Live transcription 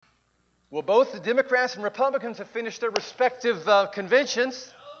Well, both the Democrats and Republicans have finished their respective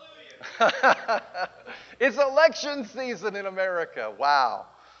conventions. It's election season in America. Wow.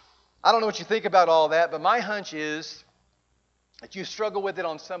 I don't know what you think about all that, but my hunch is that you struggle with it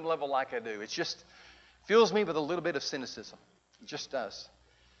on some level like I do. It just fills me with a little bit of cynicism. It just does.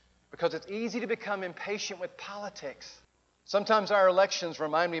 Because it's easy to become impatient with politics. Sometimes our elections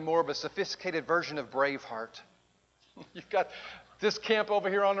remind me more of a sophisticated version of Braveheart. You've got this camp over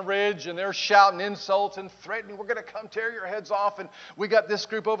here on the ridge, and they're shouting insults and threatening, we're going to come tear your heads off. And we got this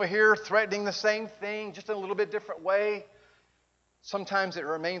group over here threatening the same thing, just in a little bit different way. Sometimes it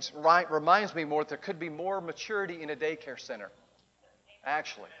reminds me more that there could be more maturity in a daycare center.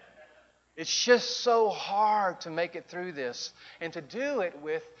 Actually. It's just so hard to make it through this and to do it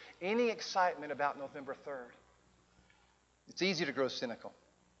with any excitement about November 3rd. It's easy to grow cynical.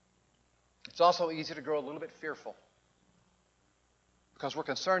 It's also easy to grow a little bit fearful because we're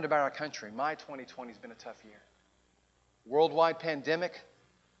concerned about our country. My 2020 has been a tough year. Worldwide pandemic,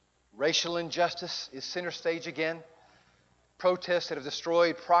 racial injustice is center stage again. Protests that have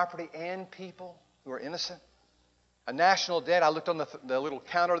destroyed property and people who are innocent. A national debt, I looked on the little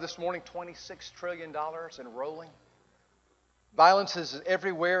counter this morning, $26 trillion and rolling. Violence is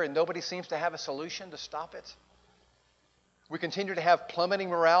everywhere and nobody seems to have a solution to stop it. We continue to have plummeting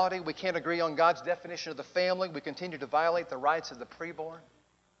morality. We can't agree on God's definition of the family. We continue to violate the rights of the preborn.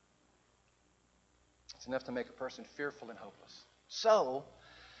 It's enough to make a person fearful and hopeless. So,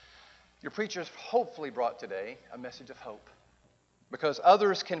 your preachers hopefully brought today a message of hope. Because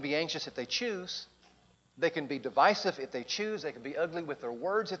others can be anxious if they choose. They can be divisive if they choose. They can be ugly with their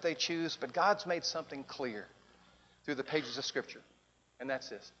words if they choose. But God's made something clear through the pages of Scripture. And that's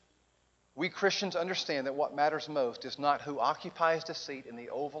this. We Christians understand that what matters most is not who occupies the seat in the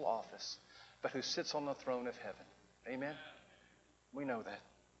Oval Office, but who sits on the throne of heaven. Amen? We know that.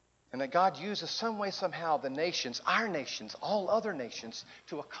 And that God uses some way, somehow, the nations, our nations, all other nations,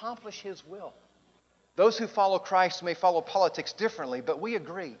 to accomplish His will. Those who follow Christ may follow politics differently, but we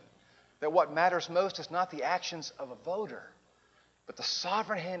agree that what matters most is not the actions of a voter, but the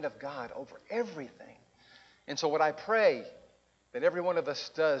sovereign hand of God over everything. And so what I pray that every one of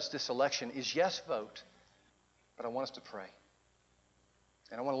us does this election is yes, vote, but I want us to pray.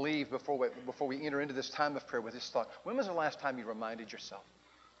 And I want to leave before we enter into this time of prayer with this thought. When was the last time you reminded yourself,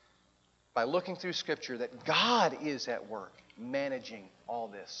 by looking through Scripture, that God is at work managing all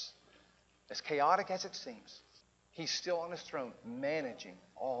this? As chaotic as it seems, He's still on His throne managing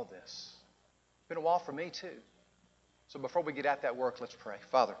all this. It's been a while for me too. So before we get at that work, let's pray.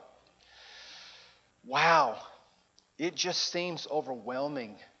 Father, wow, it just seems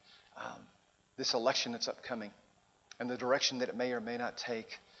overwhelming, this election that's upcoming and the direction that it may or may not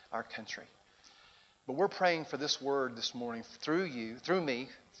take our country. But we're praying for this word this morning through you, through me,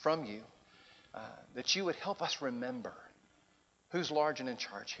 from you, that you would help us remember who's large and in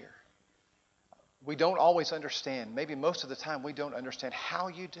charge here. We don't always understand. Maybe most of the time we don't understand how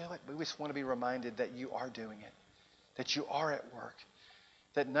you do it. But we just want to be reminded that you are doing it. That you are at work.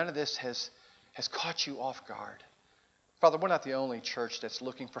 That none of this has caught you off guard. Father, we're not the only church that's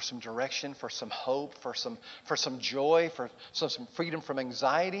looking for some direction, for some hope, for some joy, for some freedom from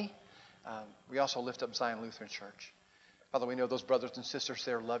anxiety. We also lift up Zion Lutheran Church. Father, we know those brothers and sisters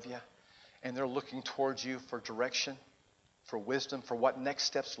there love you. And they're looking towards you for direction, for wisdom, for what next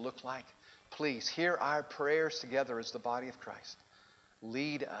steps look like. Please hear our prayers together as the body of Christ.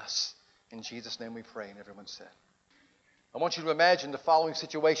 Lead us. In Jesus' name we pray. And everyone said. I want you to imagine the following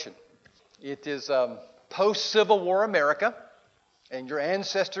situation. It is post-Civil War America, and your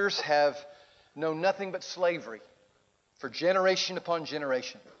ancestors have known nothing but slavery for generation upon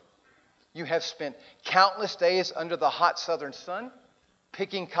generation. You have spent countless days under the hot southern sun,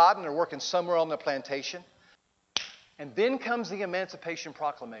 picking cotton or working somewhere on the plantation. And then comes the Emancipation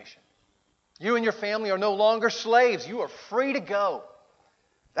Proclamation. You and your family are no longer slaves. You are free to go.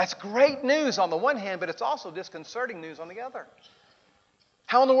 That's great news on the one hand, but it's also disconcerting news on the other.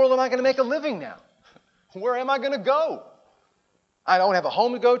 How in the world am I going to make a living now? Where am I going to go? I don't have a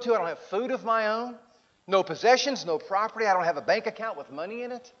home to go to. I don't have food of my own. No possessions, no property. I don't have a bank account with money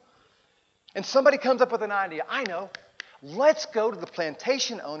in it. And somebody comes up with an idea. I know. Let's go to the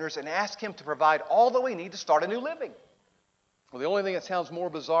plantation owners and ask him to provide all that we need to start a new living. Well, the only thing that sounds more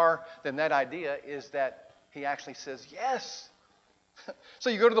bizarre than that idea is that he actually says yes. So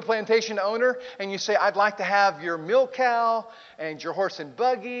you go to the plantation owner and you say, I'd like to have your milk cow and your horse and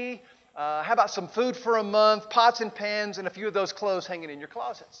buggy. How about some food for a month, pots and pans, and a few of those clothes hanging in your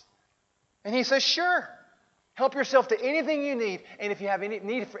closets? And he says, sure. Help yourself to anything you need. And if you have any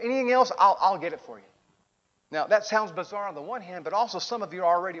need for anything else, I'll get it for you. Now, that sounds bizarre on the one hand, but also some of you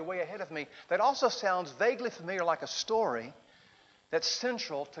are already way ahead of me. That also sounds vaguely familiar, like a story that's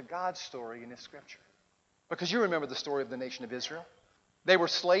central to God's story in His Scripture. Because you remember the story of the nation of Israel. They were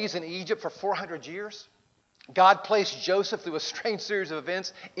slaves in Egypt for 400 years. God placed Joseph through a strange series of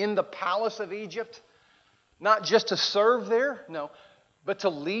events in the palace of Egypt, not just to serve there, no, but to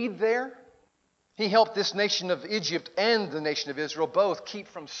lead there. He helped this nation of Egypt and the nation of Israel both keep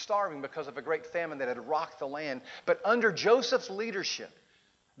from starving because of a great famine that had rocked the land. But under Joseph's leadership,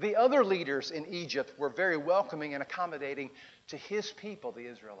 the other leaders in Egypt were very welcoming and accommodating to his people, the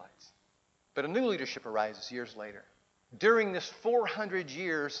Israelites. But a new leadership arises years later. During this 400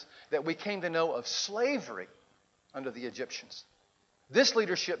 years that we came to know of slavery under the Egyptians, this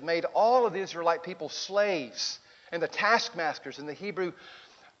leadership made all of the Israelite people slaves, and the taskmasters and the Hebrew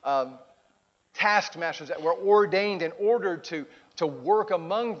taskmasters that were ordained and ordered to work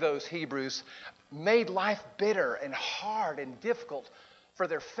among those Hebrews made life bitter and hard and difficult for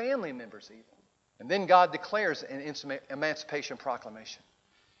their family members even. And then God declares an Emancipation Proclamation.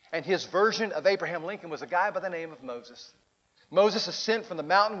 And his version of Abraham Lincoln was a guy by the name of Moses. Moses is sent from the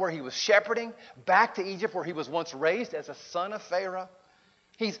mountain where he was shepherding back to Egypt, where he was once raised as a son of Pharaoh.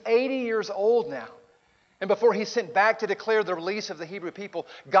 He's 80 years old now. And before he's sent back to declare the release of the Hebrew people,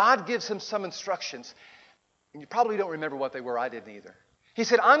 God gives him some instructions. And you probably don't remember what they were. I didn't either. He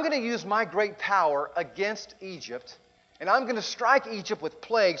said, I'm going to use my great power against Egypt, and I'm going to strike Egypt with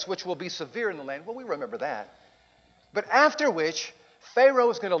plagues, which will be severe in the land. Well, we remember that. But after which, Pharaoh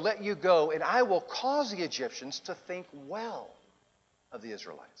is going to let you go, and I will cause the Egyptians to think well of the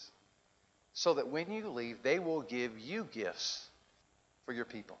Israelites, so that when you leave, they will give you gifts for your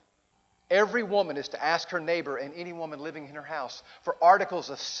people. Every woman is to ask her neighbor and any woman living in her house for articles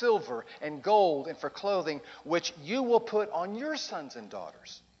of silver and gold and for clothing, which you will put on your sons and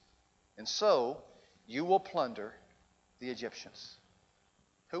daughters. And so you will plunder the Egyptians.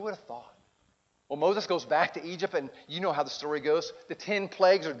 Who would have thought? Well, Moses goes back to Egypt, and you know how the story goes. The 10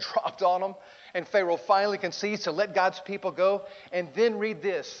 plagues are dropped on them, and Pharaoh finally concedes to let God's people go. And then read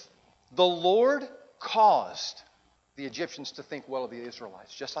this. The Lord caused the Egyptians to think well of the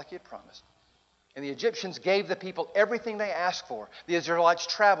Israelites, just like he had promised. And the Egyptians gave the people everything they asked for. The Israelites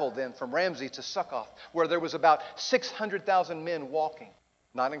traveled then from Ramses to Succoth, where there was about 600,000 men walking,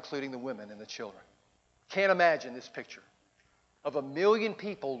 not including the women and the children. Can't imagine this picture of 1 million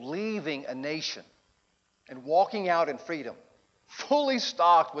people leaving a nation and walking out in freedom, fully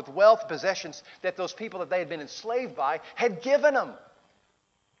stocked with wealth, possessions that those people that they had been enslaved by had given them.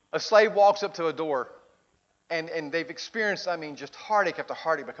 A slave walks up to a door, and they've experienced, just heartache after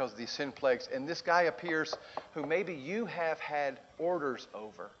heartache because of these sin plagues. And this guy appears who maybe you have had orders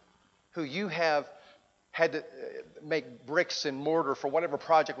over, who you have had to make bricks and mortar for whatever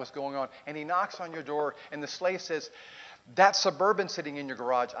project was going on. And he knocks on your door, and the slave says, that Suburban sitting in your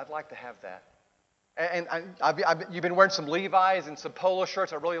garage, I'd like to have that. And you've been wearing some Levi's and some polo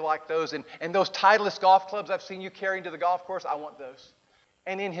shirts. I really like those. And those Titleist golf clubs I've seen you carrying to the golf course, I want those.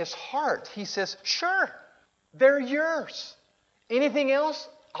 And in his heart, he says, sure, they're yours. Anything else,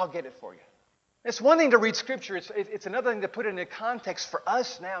 I'll get it for you. It's one thing to read Scripture. It's another thing to put it in context for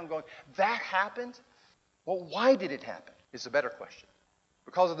us now and going, that happened? Well, why did it happen is the better question.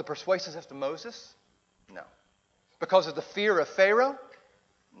 Because of the persuasiveness of Moses? No. Because of the fear of Pharaoh?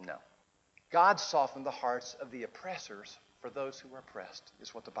 No. God softened the hearts of the oppressors for those who were oppressed,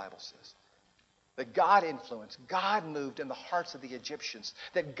 is what the Bible says. That God influenced, God moved in the hearts of the Egyptians.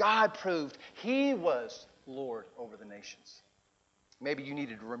 That God proved he was Lord over the nations. Maybe you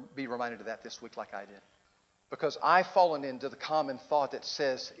needed to be reminded of that this week like I did. Because I've fallen into the common thought that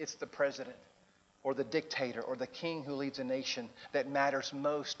says it's the president or the dictator or the king who leads a nation that matters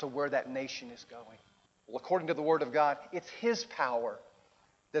most to where that nation is going. Well, according to the Word of God, it's his power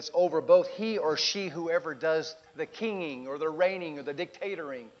that's over both he or she, whoever does the kinging or the reigning or the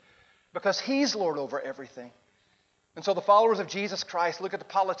dictatoring, because he's Lord over everything. And so the followers of Jesus Christ look at the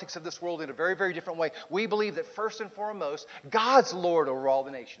politics of this world in a very, very different way. We believe that first and foremost, God's Lord over all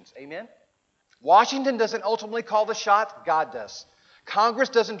the nations. Amen? Washington doesn't ultimately call the shots. God does. Congress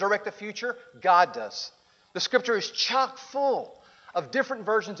doesn't direct the future. God does. The Scripture is chock full of different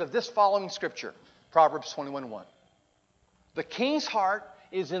versions of this following Scripture. Proverbs 21:1. The king's heart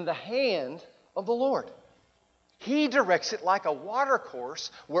is in the hand of the Lord. He directs it like a watercourse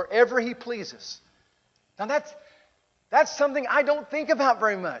wherever he pleases. Now that's something I don't think about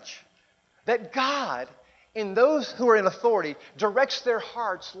very much. That God, in those who are in authority, directs their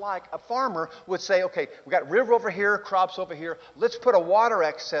hearts like a farmer would say, okay, we've got river over here, crops over here. Let's put a water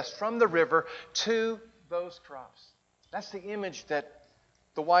access from the river to those crops. That's the image that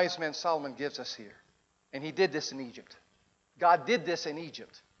the wise man Solomon gives us here. And he did this in Egypt. God did this in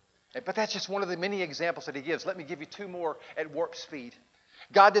Egypt. But that's just one of the many examples that he gives. Let me give you two more at warp speed.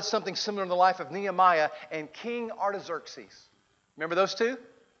 God did something similar in the life of Nehemiah and King Artaxerxes. Remember those two?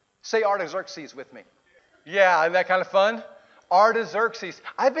 Say Artaxerxes with me. Yeah, isn't that kind of fun? Artaxerxes.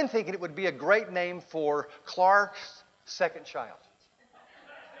 I've been thinking it would be a great name for Clark's second child.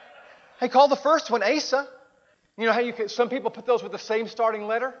 Hey, call the first one Asa. You know how some people put those with the same starting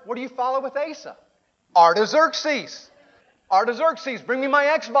letter? What do you follow with Asa? Artaxerxes. Artaxerxes, bring me my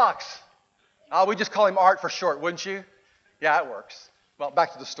Xbox. Oh, we just call him Art for short, wouldn't you? Yeah, it works. Well,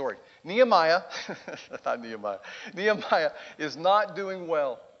 back to the story. Nehemiah is not doing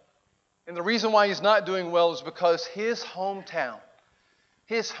well. And the reason why he's not doing well is because his hometown,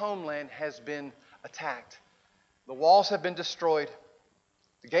 his homeland has been attacked. The walls have been destroyed.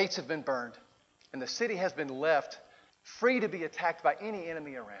 The gates have been burned. And the city has been left free to be attacked by any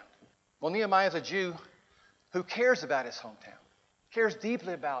enemy around. Well, Nehemiah is a Jew who cares about his hometown, cares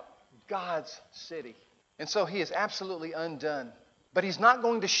deeply about God's city. And so he is absolutely undone. But he's not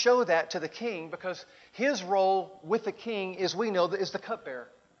going to show that to the king because his role with the king, as we know, is the cupbearer.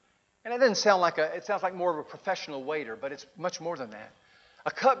 And it doesn't sound like it sounds like more of a professional waiter, but it's much more than that.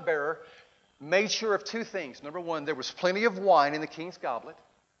 A cupbearer made sure of two things. Number one, there was plenty of wine in the king's goblet,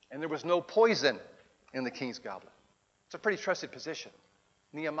 and there was no poison in the king's goblet. It's a pretty trusted position.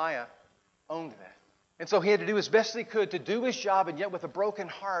 Nehemiah owned that. And so he had to do as best as he could to do his job, and yet with a broken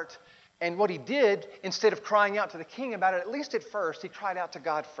heart. And what he did, instead of crying out to the king about it, at least at first, he cried out to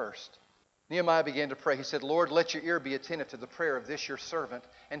God first. Nehemiah began to pray. He said, Lord, let your ear be attentive to the prayer of this your servant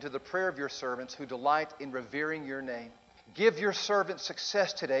and to the prayer of your servants who delight in revering your name. Give your servant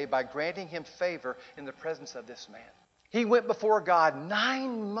success today by granting him favor in the presence of this man. He went before God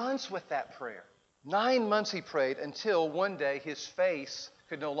 9 months with that prayer. 9 months he prayed until one day his face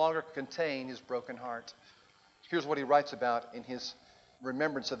could no longer contain his broken heart. Here's what he writes about in his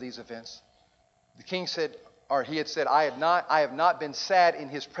remembrance of these events. The king said, or he had said, I have not been sad in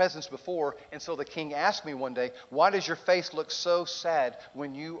his presence before. And so the king asked me one day, why does your face look so sad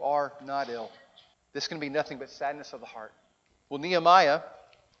when you are not ill? This can be nothing but sadness of the heart. Well, Nehemiah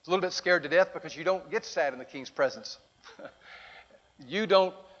is a little bit scared to death because you don't get sad in the king's presence. You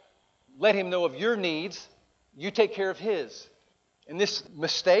don't let him know of your needs. You take care of his. And this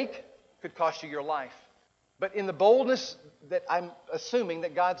mistake could cost you your life. But in the boldness that I'm assuming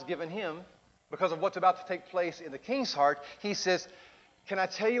that God's given him, because of what's about to take place in the king's heart, he says, can I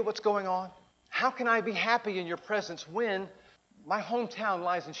tell you what's going on? How can I be happy in your presence when my hometown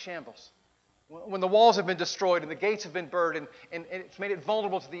lies in shambles? When the walls have been destroyed and the gates have been burned and it's made it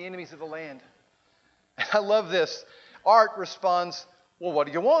vulnerable to the enemies of the land. And I love this. Art responds, well, what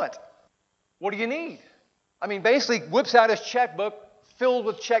do you want? What do you need? I mean, basically whips out his checkbook filled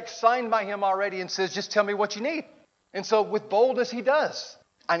with checks signed by him already and says, just tell me what you need. And so with boldness he does.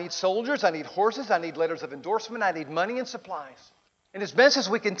 I need soldiers, I need horses, I need letters of endorsement, I need money and supplies. And as best as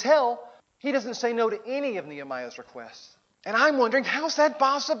we can tell, he doesn't say no to any of Nehemiah's requests. And I'm wondering, how's that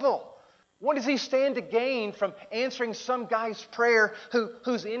possible? What does he stand to gain from answering some guy's prayer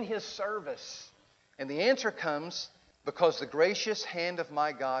who's in his service? And the answer comes, because the gracious hand of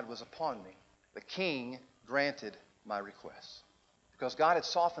my God was upon me. The king granted my request. Because God had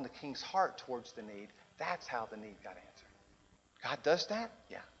softened the king's heart towards the need. That's how the need got answered. God does that?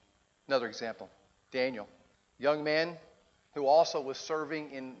 Yeah. Another example, Daniel, young man who also was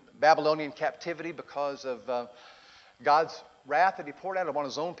serving in Babylonian captivity because of God's wrath that he poured out upon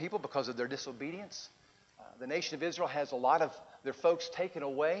his own people because of their disobedience. The nation of Israel has a lot of their folks taken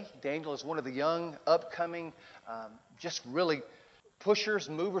away. Daniel is one of the young, upcoming, just really pushers,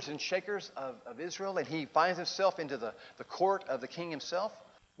 movers, and shakers of Israel, and he finds himself into the court of the king himself.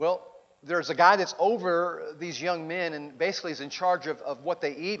 Well, there's a guy that's over these young men and basically is in charge of what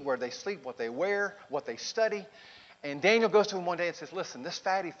they eat, where they sleep, what they wear, what they study. And Daniel goes to him one day and says, listen, this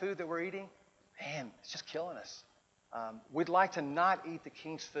fatty food that we're eating, man, it's just killing us. We'd like to not eat the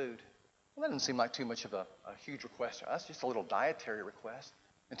king's food. Well, that doesn't seem like too much of a huge request to us, just a little dietary request.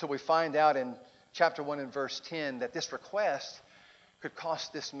 Until we find out in chapter 1 and verse 10 that this request could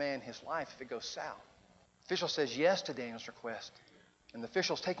cost this man his life if it goes south. The official says yes to Daniel's request. And the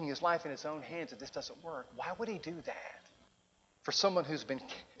official's taking his life in his own hands if this doesn't work. Why would he do that? For someone who's been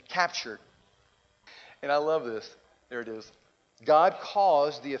captured. And I love this. There it is. God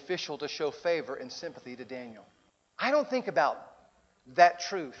caused the official to show favor and sympathy to Daniel. I don't think about that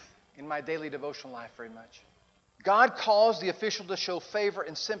truth in my daily devotional life very much. God caused the official to show favor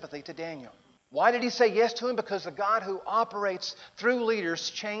and sympathy to Daniel. Why did he say yes to him? Because the God who operates through leaders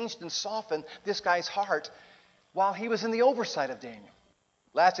changed and softened this guy's heart while he was in the oversight of Daniel.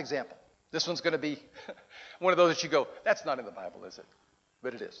 Last example, This one's going to be one of those that you go, that's not in the Bible, is it?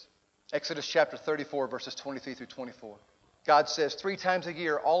 But it is. Exodus chapter 34, verses 23 through 24. God says, 3 times a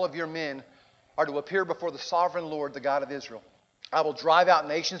year, all of your men are to appear before the sovereign Lord, the God of Israel. I will drive out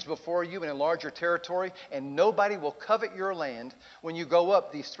nations before you and enlarge your territory, and nobody will covet your land when you go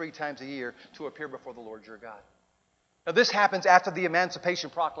up these 3 times a year to appear before the Lord your God. Now, this happens after the Emancipation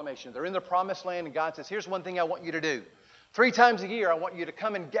Proclamation. They're in the Promised Land, and God says, here's one thing I want you to do. 3 times a year, I want you to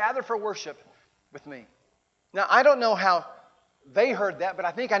come and gather for worship with me. Now, I don't know how they heard that, but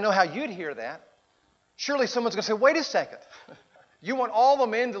I think I know how you'd hear that. Surely someone's going to say, wait a second. You want all the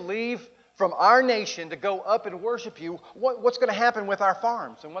men to leave from our nation to go up and worship you? What's going to happen with our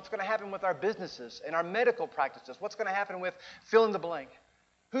farms? And what's going to happen with our businesses and our medical practices? What's going to happen with fill in the blank?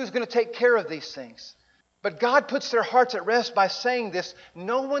 Who's going to take care of these things? But God puts their hearts at rest by saying this: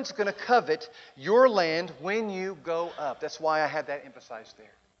 no one's going to covet your land when you go up. That's why I had that emphasized there.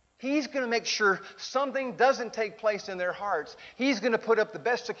 He's going to make sure something doesn't take place in their hearts. He's going to put up the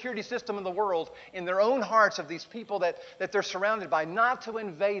best security system in the world in their own hearts of these people that they're surrounded by, not to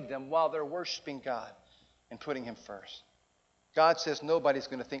invade them while they're worshiping God and putting Him first. God says nobody's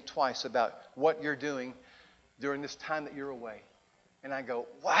going to think twice about what you're doing during this time that you're away. And I go,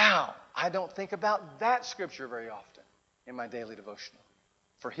 wow, I don't think about that scripture very often in my daily devotional.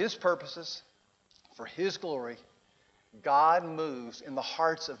 For His purposes, for His glory, God moves in the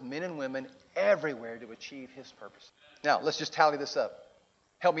hearts of men and women everywhere to achieve His purpose. Now, let's just tally this up.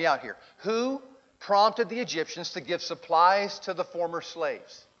 Help me out here. Who prompted the Egyptians to give supplies to the former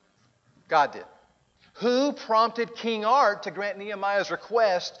slaves? God did. Who prompted King Art to grant Nehemiah's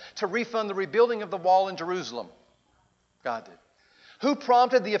request to refund the rebuilding of the wall in Jerusalem? God did. Who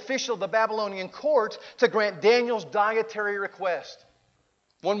prompted the official of the Babylonian court to grant Daniel's dietary request?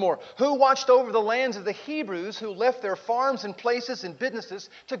 One more. Who watched over the lands of the Hebrews who left their farms and places and businesses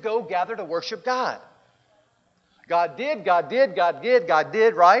to go gather to worship God? God did, God did, God did, God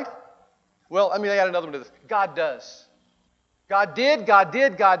did, right? Well, I add another one to this. God does. God did, God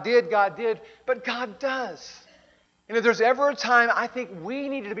did, God did, God did, but God does. And if there's ever a time I think we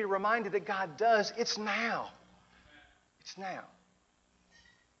need to be reminded that God does, it's now. It's now.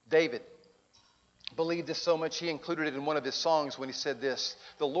 David believed this so much, he included it in one of his songs when he said this: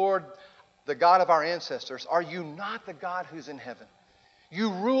 the Lord, the God of our ancestors, are you not the God who's in heaven?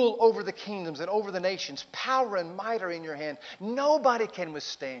 You rule over the kingdoms and over the nations. Power and might are in your hand. Nobody can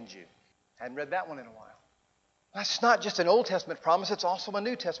withstand you. Hadn't read that one in a while. That's not just an Old Testament promise, it's also a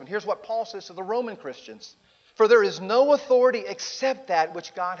New Testament. Here's what Paul says to the Roman Christians: for there is no authority except that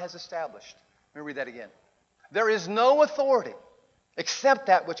which God has established. Let me read that again. There is no authority except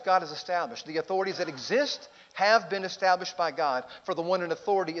that which God has established. The authorities that exist have been established by God, for the one in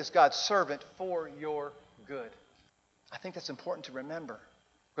authority is God's servant for your good. I think that's important to remember,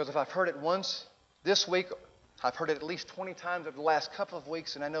 because if I've heard it once this week, I've heard it at least 20 times over the last couple of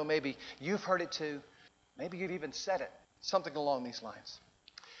weeks, and I know maybe you've heard it too. Maybe you've even said it, something along these lines.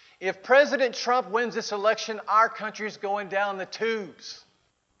 If President Trump wins this election, our country's going down the tubes.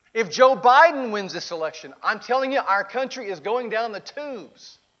 If Joe Biden wins this election, I'm telling you, our country is going down the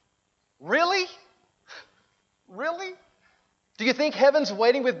tubes. Really? Really? Do you think heaven's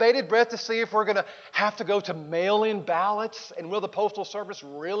waiting with bated breath to see if we're going to have to go to mail-in ballots? And will the Postal Service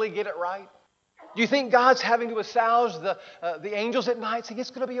really get it right? Do you think God's having to assuage the angels at night, saying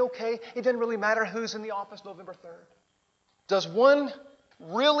it's going to be okay? It doesn't really matter who's in the office November 3rd. Does one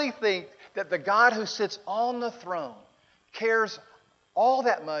really think that the God who sits on the throne cares all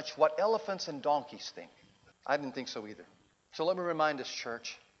that much what elephants and donkeys think? I didn't think so either. So let me remind us,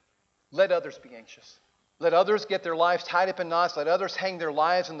 church, let others be anxious. Let others get their lives tied up in knots. Let others hang their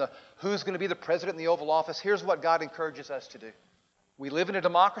lives in the who's going to be the president in the Oval Office. Here's what God encourages us to do. We live in a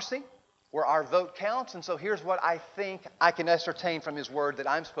democracy where our vote counts, and so here's what I think I can ascertain from His Word that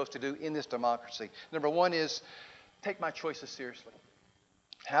I'm supposed to do in this democracy. Number one is take my choices seriously.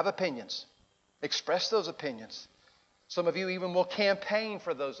 Have opinions. Express those opinions. Some of you even will campaign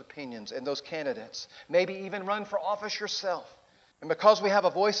for those opinions and those candidates. Maybe even run for office yourself. And because we have a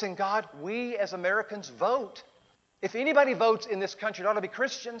voice in God, we as Americans vote. If anybody votes in this country, it ought to be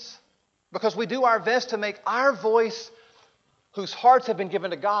Christians. Because we do our best to make our voice, whose hearts have been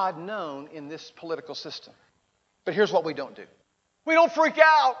given to God, known in this political system. But here's what we don't do. We don't freak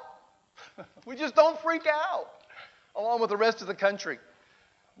out. We just don't freak out, along with the rest of the country.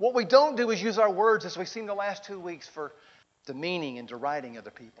 What we don't do is use our words, as we've seen the last 2 weeks, for demeaning and deriding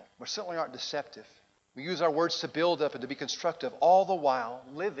other people. We certainly aren't deceptive. We use our words to build up and to be constructive, all the while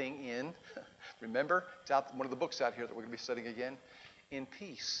living in, remember, it's out one of the books out here that we're going to be studying again, in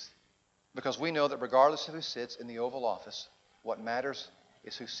peace. Because we know that regardless of who sits in the Oval Office, what matters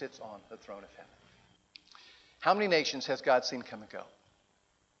is who sits on the throne of heaven. How many nations has God seen come and go?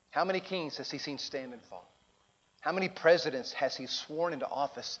 How many kings has He seen stand and fall? How many presidents has He sworn into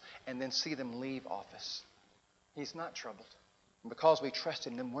office and then see them leave office? He's not troubled. And because we trust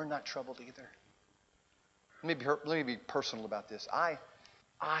in Him, we're not troubled either. Let me be personal about this. I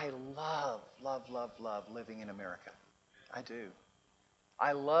love living in America. I do.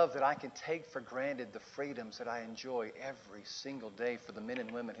 I love that I can take for granted the freedoms that I enjoy every single day for the men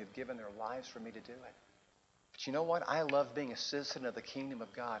and women who've given their lives for me to do it. But you know what? I love being a citizen of the kingdom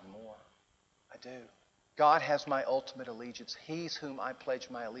of God more. I do. God has my ultimate allegiance. He's whom I pledge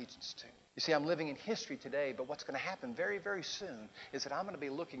my allegiance to. You see, I'm living in history today, but what's going to happen very, very soon is that I'm going to be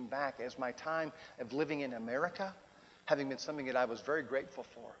looking back as my time of living in America, having been something that I was very grateful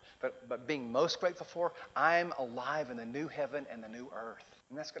for, but being most grateful for, I'm alive in the new heaven and the new earth.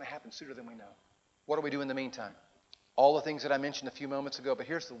 And that's going to happen sooner than we know. What do we do in the meantime? All the things that I mentioned a few moments ago, but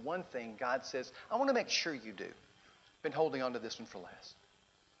here's the one thing God says, I want to make sure you do. Been holding on to this one for last.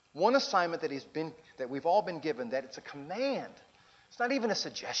 One assignment that we've all been given, that it's a command. It's not even a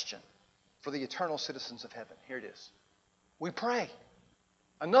suggestion for the eternal citizens of heaven. Here it is. We pray.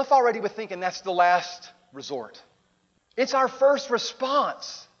 Enough already with thinking that's the last resort. It's our first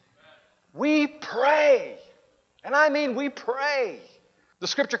response. We pray. And I mean we pray. The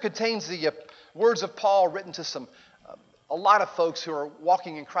scripture contains the words of Paul written to a lot of folks who are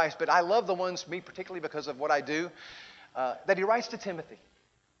walking in Christ, but I love the ones, me particularly because of what I do, that he writes to Timothy.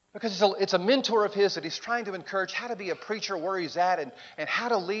 Because it's a mentor of his that he's trying to encourage how to be a preacher where he's at and how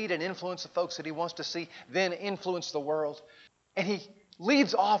to lead and influence the folks that he wants to see, then influence the world. And he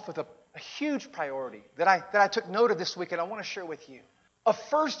leads off with a huge priority that I took note of this week and I want to share with you. Of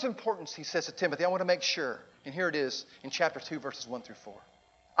first importance, he says to Timothy, I want to make sure, and here it is in chapter 2, verses 1 through 4.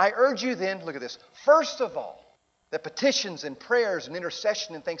 I urge you then, look at this, first of all, that petitions and prayers and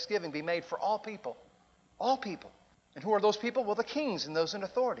intercession and thanksgiving be made for all people. All people. And who are those people? Well, the kings and those in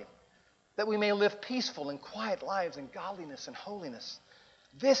authority. That we may live peaceful and quiet lives in godliness and holiness.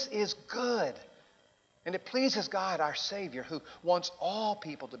 This is good. And it pleases God, our Savior, who wants all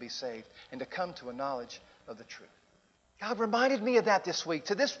people to be saved and to come to a knowledge of the truth. God reminded me of that this week.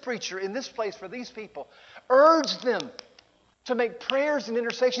 To this preacher, in this place, for these people. Urge them to make prayers and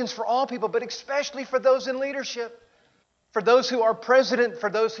intercessions for all people, but especially for those in leadership. For those who are president, for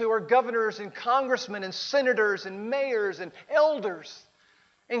those who are governors and congressmen and senators and mayors and elders.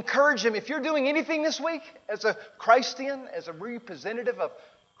 Encourage them. If you're doing anything this week as a Christian, as a representative of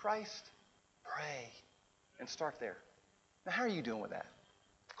Christ, pray and start there. Now, how are you doing with that?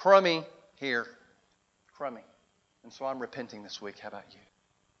 Crummy here. Crummy. And so I'm repenting this week. How about you?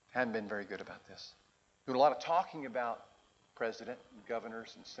 I haven't been very good about this. Doing a lot of talking about president and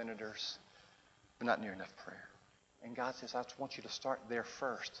governors and senators, but not near enough prayer. And God says, I just want you to start there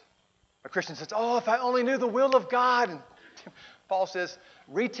first. A Christian says, oh, if I only knew the will of God. And Paul says,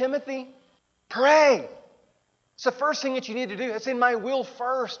 read Timothy, pray. It's the first thing that you need to do. It's in my will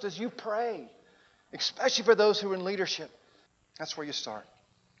first as you pray, especially for those who are in leadership. That's where you start.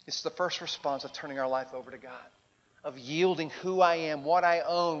 It's the first response of turning our life over to God, of yielding who I am, what I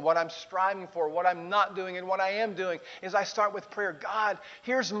own, what I'm striving for, what I'm not doing, and what I am doing, is I start with prayer. God,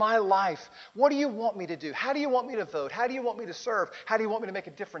 here's my life. What do you want me to do? How do you want me to vote? How do you want me to serve? How do you want me to make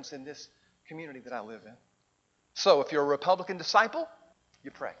a difference in this community that I live in? So if you're a Republican disciple, you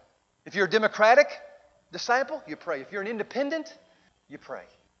pray. If you're a Democratic disciple, you pray. If you're an independent, you pray.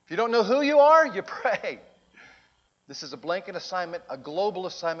 If you don't know who you are, you pray. This is a blanket assignment, a global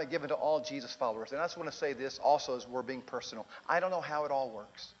assignment given to all Jesus followers. And I just want to say this also as we're being personal. I don't know how it all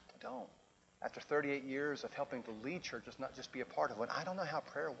works. I don't. After 38 years of helping to lead churches, not just be a part of one, I don't know how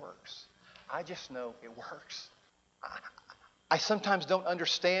prayer works. I just know it works. I sometimes don't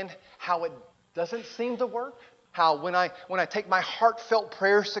understand how it doesn't seem to work. How when I take my heartfelt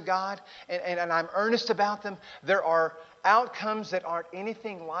prayers to God and I'm earnest about them, there are outcomes that aren't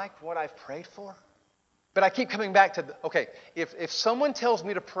anything like what I've prayed for. But I keep coming back to, if someone tells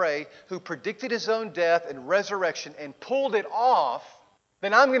me to pray who predicted his own death and resurrection and pulled it off,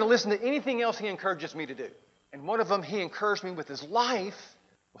 then I'm going to listen to anything else he encourages me to do. And one of them he encouraged me with his life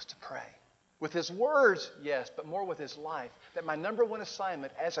was to pray. With his words, yes, but more with his life. That my number one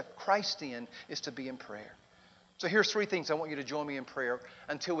assignment as a Christian is to be in prayer. So here's 3 things I want you to join me in prayer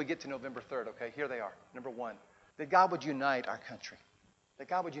until we get to November 3rd, okay? Here they are. Number 1, that God would unite our country. That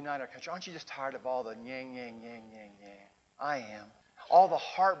God would unite our country. Aren't you just tired of all the yang, yang, yang, yang, yang? I am. All the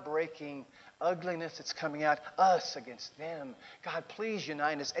heartbreaking ugliness that's coming out, us against them. God, please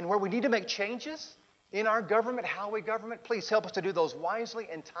unite us. And where we need to make changes in our government, how we government, please help us to do those wisely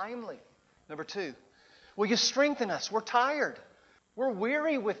and timely. Number 2, will you strengthen us? We're tired. We're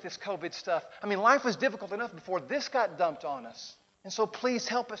weary with this COVID stuff. I mean, life was difficult enough before this got dumped on us. And so please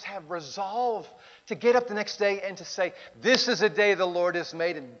help us have resolve to get up the next day and to say, this is a day the Lord has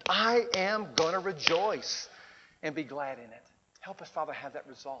made, and I am going to rejoice and be glad in it. Help us, Father, have that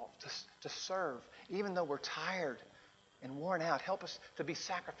resolve to serve, even though we're tired and worn out. Help us to be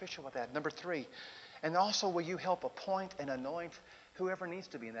sacrificial with that. Number 3, and also will you help appoint and anoint whoever needs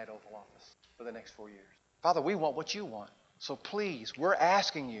to be in that Oval Office for the next 4 years. Father, we want what you want. So please, we're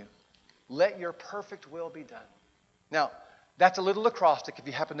asking you, let your perfect will be done. Now, that's a little acrostic if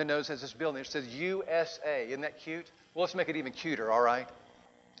you happen to notice as this building. It says USA. Isn't that cute? Well, let's make it even cuter, all right?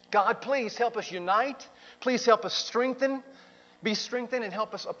 God, please help us unite. Please help us strengthen, be strengthened, and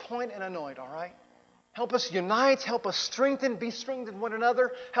help us appoint and anoint, all right? Help us unite, help us strengthen, be strengthened one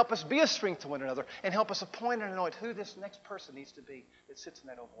another, help us be a strength to one another, and help us appoint and anoint who this next person needs to be that sits in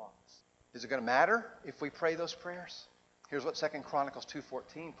that Oval Office. Is it going to matter if we pray those prayers? Here's what 2 Chronicles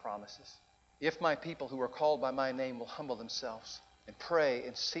 2:14 promises. If my people who are called by my name will humble themselves and pray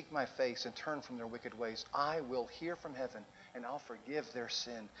and seek my face and turn from their wicked ways, I will hear from heaven and I'll forgive their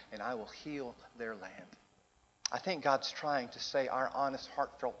sin and I will heal their land. I think God's trying to say our honest,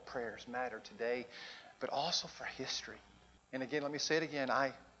 heartfelt prayers matter today, but also for history. And again, let me say it again.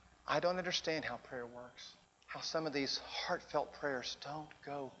 I don't understand how prayer works, how some of these heartfelt prayers don't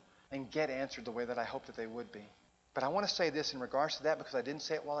go and get answered the way that I hope that they would be. But I want to say this in regards to that because I didn't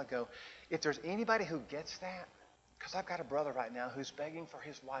say it a while ago. If there's anybody who gets that, because I've got a brother right now who's begging for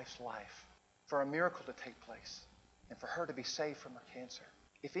his wife's life, for a miracle to take place, and for her to be saved from her cancer.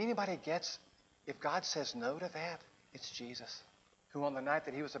 If anybody gets, if God says no to that, it's Jesus, who on the night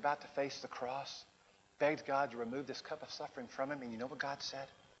that he was about to face the cross, begged God to remove this cup of suffering from him. And you know what God said?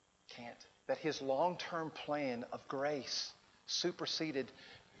 Can't. That his long-term plan of grace superseded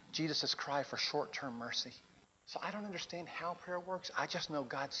Jesus' cry for short-term mercy. So I don't understand how prayer works. I just know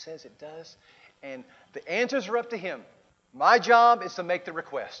God says it does. And the answers are up to him. My job is to make the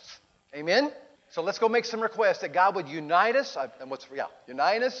requests. Amen? So let's go make some requests that God would unite us.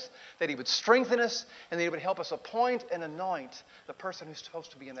 Unite us, that he would strengthen us, and that he would help us appoint and anoint the person who's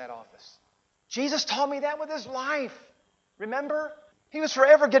supposed to be in that office. Jesus taught me that with his life. Remember? He was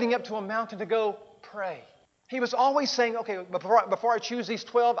forever getting up to a mountain to go pray. He was always saying, okay, before I choose these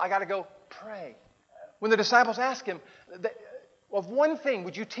 12, I got to go pray. When the disciples asked him, of one thing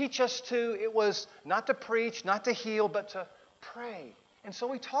would you teach us to, it was not to preach, not to heal, but to pray. And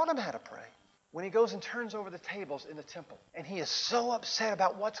so he taught him how to pray. When he goes and turns over the tables in the temple, and he is so upset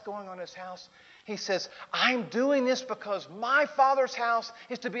about what's going on in his house, he says, I'm doing this because my Father's house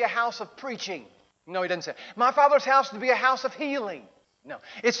is to be a house of preaching. No, he doesn't say, my Father's house is to be a house of healing. No,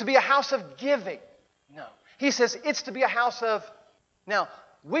 it's to be a house of giving. No, he says it's to be a house of... Now,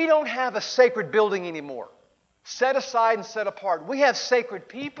 we don't have a sacred building anymore, set aside and set apart. We have sacred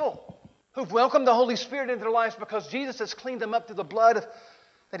people who've welcomed the Holy Spirit into their lives because Jesus has cleaned them up through the blood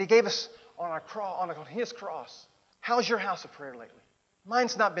that he gave us on his cross. How's your house of prayer lately?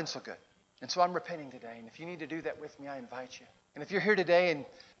 Mine's not been so good. And so I'm repenting today. And if you need to do that with me, I invite you. And if you're here today and,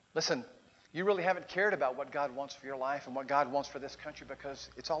 listen, you really haven't cared about what God wants for your life and what God wants for this country because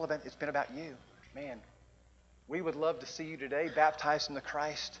it's been about you. Man, we would love to see you today baptized in the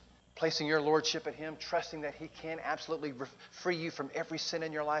Christ, placing your lordship in him, trusting that he can absolutely free you from every sin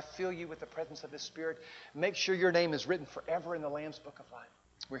in your life, fill you with the presence of his Spirit, make sure your name is written forever in the Lamb's Book of Life.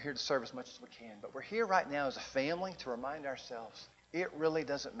 We're here to serve as much as we can, but we're here right now as a family to remind ourselves it really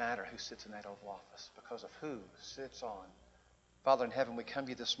doesn't matter who sits in that Oval Office because of who sits on. Father in heaven, we come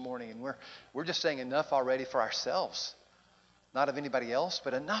to you this morning, and we're just saying enough already for ourselves, not of anybody else,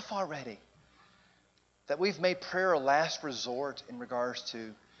 but enough already that we've made prayer a last resort in regards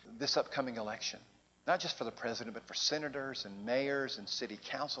to this upcoming election. Not just for the president, but for senators and mayors and city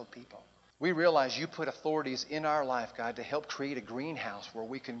council people. We realize you put authorities in our life, God, to help create a greenhouse where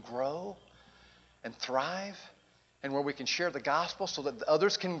we can grow and thrive and where we can share the gospel so that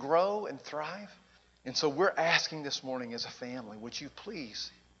others can grow and thrive. And so we're asking this morning as a family, would you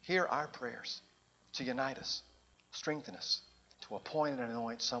please hear our prayers to unite us, strengthen us, to appoint and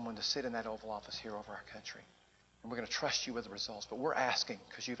anoint someone to sit in that Oval Office here over our country. And we're going to trust you with the results, but we're asking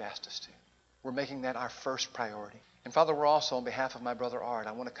because you've asked us to. We're making that our first priority. And Father, we're also, on behalf of my brother Art,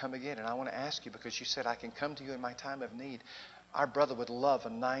 I want to come again and I want to ask you because you said I can come to you in my time of need. Our brother would love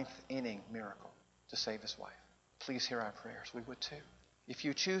a ninth inning miracle to save his wife. Please hear our prayers. We would too. If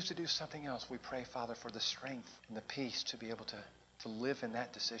you choose to do something else, we pray, Father, for the strength and the peace to be able to live in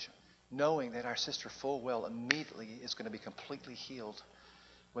that decision, knowing that our sister full well immediately is going to be completely healed,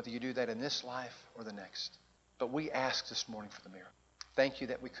 whether you do that in this life or the next. But we ask this morning for the miracle. Thank you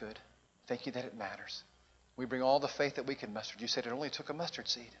that we could. Thank you that it matters. We bring all the faith that we can muster. You said it only took a mustard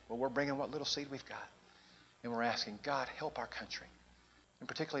seed. Well, we're bringing what little seed we've got. And we're asking, God, help our country. And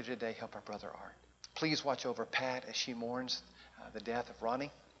particularly today, help our brother Art. Please watch over Pat as she mourns the death of Ronnie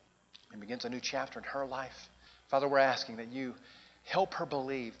and begins a new chapter in her life. Father, we're asking that you help her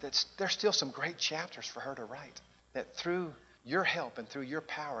believe that there's still some great chapters for her to write. That through your help and through your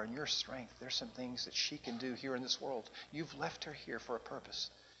power and your strength, there's some things that she can do here in this world. You've left her here for a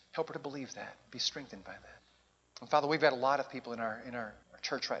purpose. Help her to believe that. Be strengthened by that. And Father, we've got a lot of people in our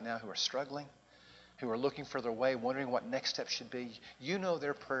church right now who are struggling, who are looking for their way, wondering what next steps should be. You know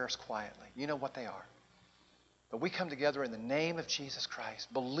their prayers quietly. You know what they are. But we come together in the name of Jesus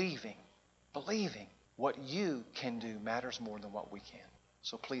Christ, believing what you can do matters more than what we can.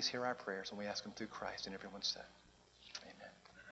 So please hear our prayers, and we ask them through Christ. And everyone said.